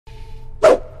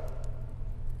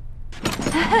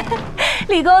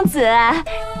李公子，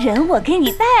人我给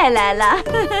你带来了，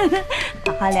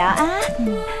好好聊啊。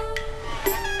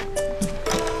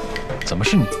怎么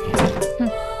是你？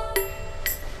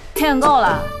骗够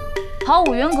了，跑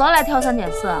五云阁来挑三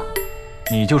拣四。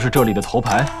你就是这里的头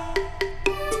牌？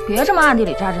别这么暗地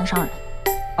里扎针伤人。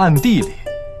暗地里？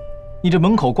你这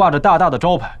门口挂着大大的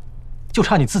招牌，就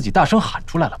差你自己大声喊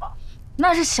出来了吧？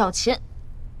那是小秦。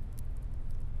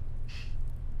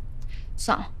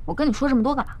算了，我跟你说这么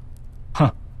多干嘛？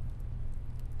哼，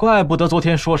怪不得昨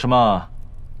天说什么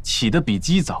起得比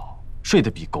鸡早，睡得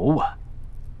比狗晚，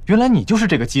原来你就是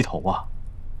这个鸡头啊！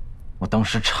我当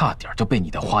时差点就被你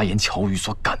的花言巧语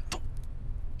所感动。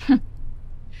哼，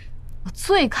我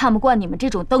最看不惯你们这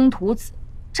种登徒子，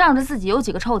仗着自己有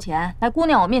几个臭钱来姑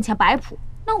娘我面前摆谱。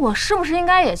那我是不是应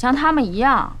该也像他们一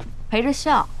样，陪着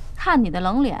笑，看你的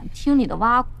冷脸，听你的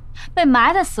挖苦，被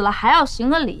埋汰死了还要行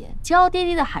个礼，娇滴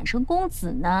滴的喊声公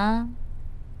子呢？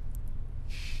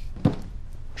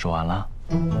说完了，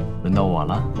轮到我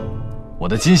了。我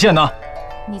的金线呢？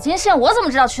你金线我怎么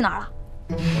知道去哪儿了？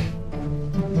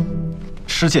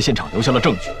失窃现场留下了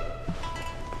证据。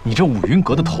你这五云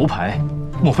阁的头牌，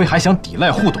莫非还想抵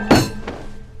赖护短？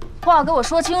话给我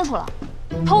说清楚了，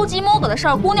偷鸡摸狗的事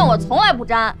儿，姑娘我从来不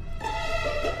沾。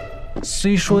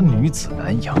虽说女子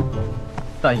难养，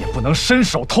但也不能伸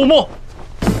手偷摸。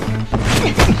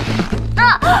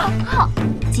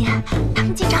姐，他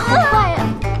们经常好坏呀！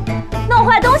弄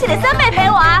坏东西得3倍赔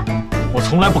我啊！我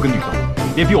从来不跟女斗，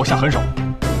别逼我下狠手。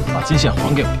把金线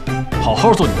还给我，好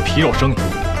好做你的皮肉生意。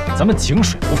咱们井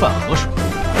水不犯河水。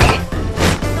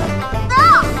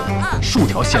数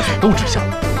条线索都指向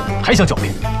你，还想狡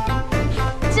辩？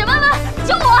姐妹们，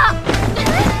救我！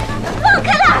放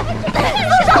开他！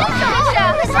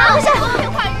放下！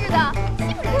骗坏日的！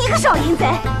你个小淫贼，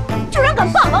居然敢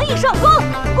霸王硬上弓！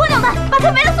姑娘们，把他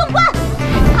围了送官！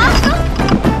啊！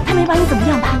他没把你怎么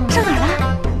样吧？上哪儿了？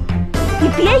你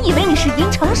别以为你是银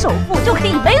城首富就可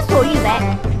以为所欲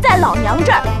为，在老娘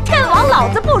这儿，天王老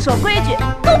子不守规矩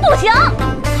都不行。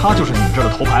她就是你们这儿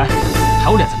的头牌，还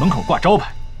有脸在门口挂招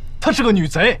牌。她是个女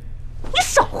贼。你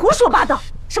少胡说八道！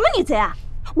什么女贼啊？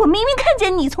我明明看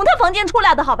见你从她房间出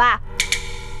来的，好吧？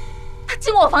她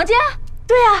进我房间？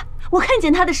对啊，我看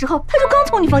见她的时候，她就刚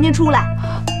从你房间出来。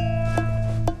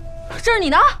这是你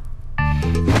的？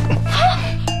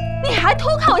你还偷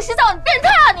看我洗澡，你变态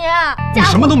啊你！你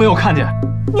什么都没有看见。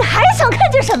你还想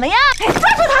看见什么呀？抓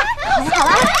住他！好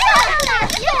了，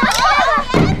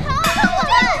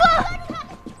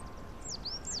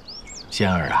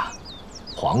仙儿啊，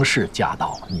皇室驾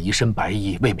到，你一身白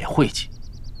衣未免晦气，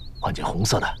换件红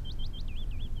色的。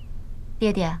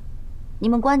爹爹，你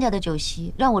们官家的酒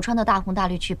席让我穿的大红大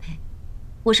绿去陪，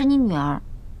我是你女儿，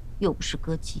又不是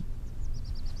歌姬。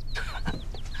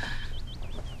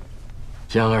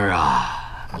仙儿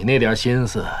啊，你那点心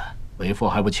思，为父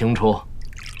还不清楚。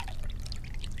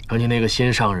可你那个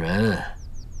心上人，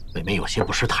未免有些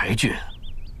不识抬举。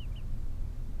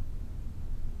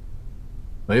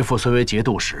为父虽为节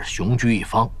度使，雄居一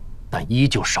方，但依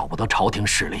旧少不得朝廷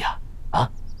势力啊！啊，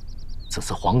此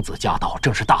次皇子驾到，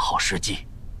正是大好时机，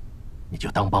你就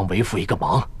当帮为父一个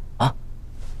忙啊！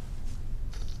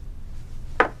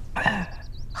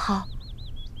好，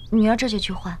女儿这就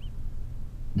去换。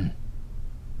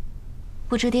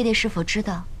不知爹爹是否知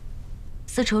道，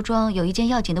丝绸庄有一件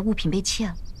要紧的物品被窃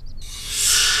了，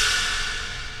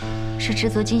是制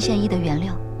作金线衣的原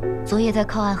料。昨夜在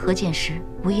靠岸核检时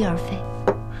不翼而飞。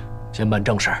先办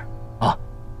正事儿啊！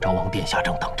昭王殿下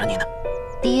正等着你呢。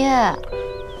爹，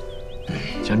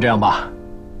先这样吧，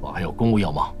我还有公务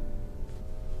要忙。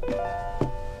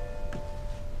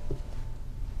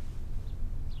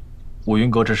五云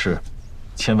阁之事，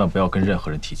千万不要跟任何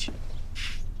人提起。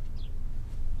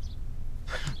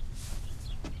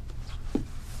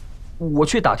我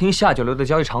去打听下九流的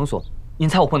交易场所，您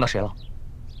猜我碰到谁了？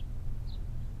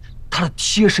他的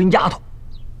贴身丫头，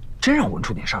真让我问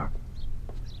出点事儿。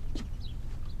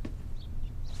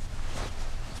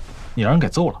你让人给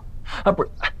揍了？啊，不是，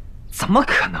怎么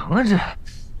可能啊？这，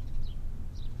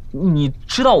你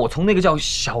知道我从那个叫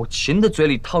小秦的嘴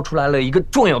里套出来了一个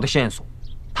重要的线索，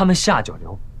他们下九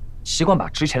流习惯把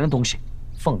值钱的东西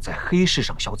放在黑市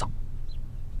上销赃。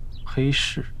黑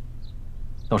市，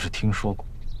倒是听说过。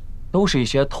都是一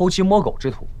些偷鸡摸狗之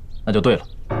徒。那就对了，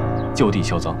就地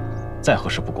销赃，再合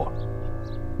适不过了。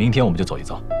明天我们就走一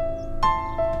遭。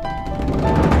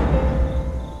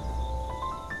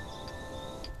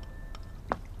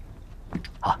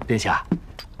啊，殿下，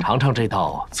尝尝这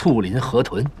道醋淋河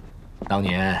豚，当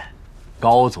年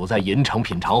高祖在银城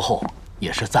品尝后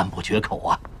也是赞不绝口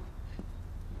啊。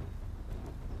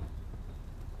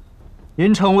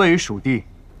银城位于蜀地，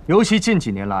尤其近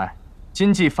几年来，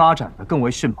经济发展的更为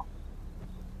迅猛。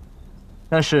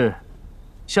但是，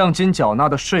向京缴纳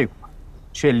的税款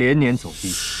却连年走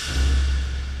低，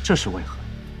这是为何？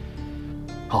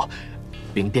好，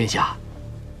禀殿下，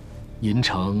银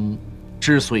城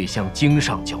之所以向京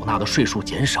上缴纳的税数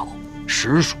减少，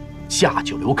实属下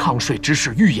九流抗税之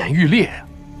势愈演愈烈啊！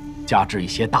加之一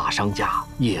些大商家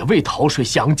也为逃税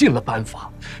想尽了办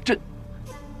法，这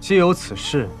既有此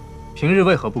事，平日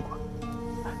为何不管？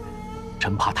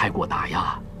臣怕太过打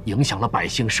压，影响了百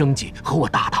姓生计和我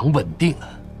大唐稳定啊！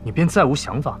你便再无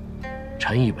想法？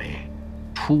臣以为，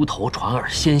出头传耳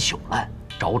先朽烂，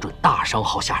找准大商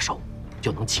号下手，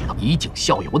就能起到以儆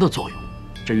效尤的作用。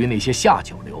至于那些下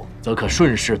九流，则可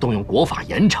顺势动用国法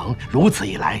严惩。如此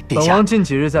一来，殿下，本王近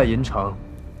几日在银城，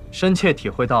深切体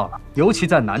会到了，尤其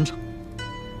在南城，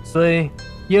虽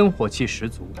烟火气十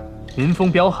足，民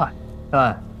风彪悍，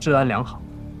但治安良好。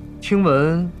听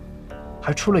闻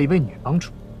还出了一位女帮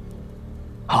主。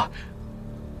啊，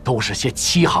都是些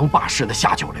欺行霸市的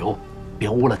下九流，别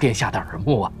污了殿下的耳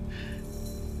目啊！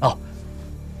哦，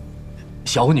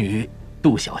小女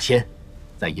杜小仙，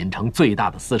在银城最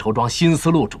大的丝绸庄新丝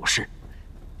路主事。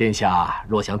殿下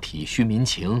若想体恤民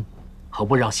情，何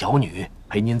不让小女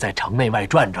陪您在城内外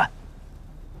转转？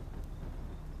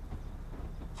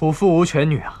虎父无犬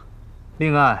女啊！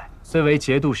令爱虽为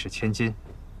节度使千金，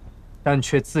但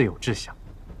却自有志向，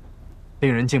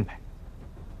令人敬佩。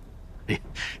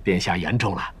殿下言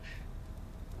重了。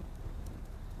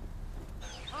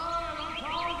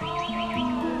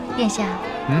殿下，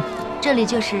这里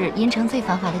就是银城最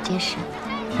繁华的街市。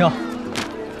哟，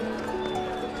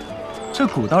这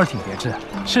鼓倒是挺别致，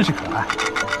试试可爱。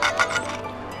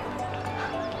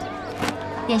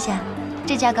殿下，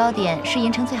这家糕点是银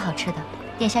城最好吃的，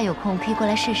殿下有空可以过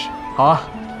来试试。好啊，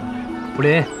武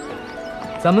林，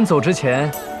咱们走之前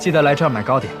记得来这儿买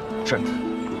糕点。是。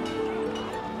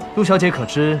杜小姐可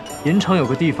知银城有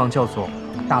个地方叫做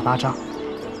大巴扎？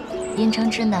银城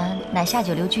之南乃下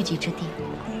九流聚集之地，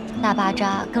大巴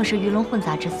扎更是鱼龙混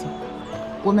杂之所。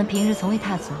我们平日从未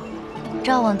踏足，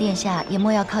昭望殿下也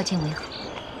莫要靠近为好。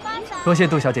多谢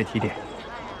杜小姐提点。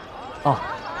哦，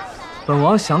本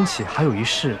王想起还有一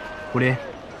事，武林，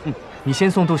你先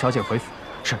送杜小姐回府。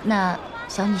是。那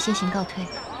小女先行告退。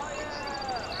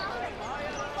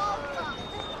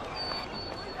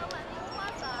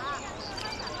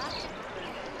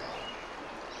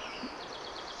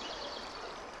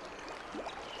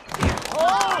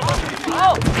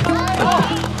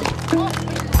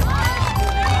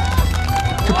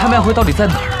这拍卖会到底在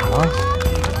哪儿啊？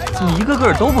怎么一个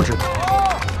个都不知道？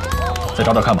再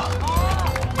找找看吧。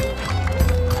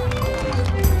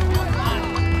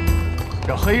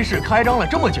这黑市开张了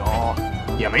这么久，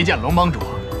也没见龙帮主。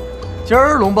今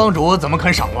儿龙帮主怎么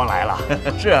肯赏光来了？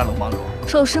是啊，龙帮主。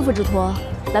受师傅之托，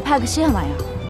来派个稀罕玩意儿。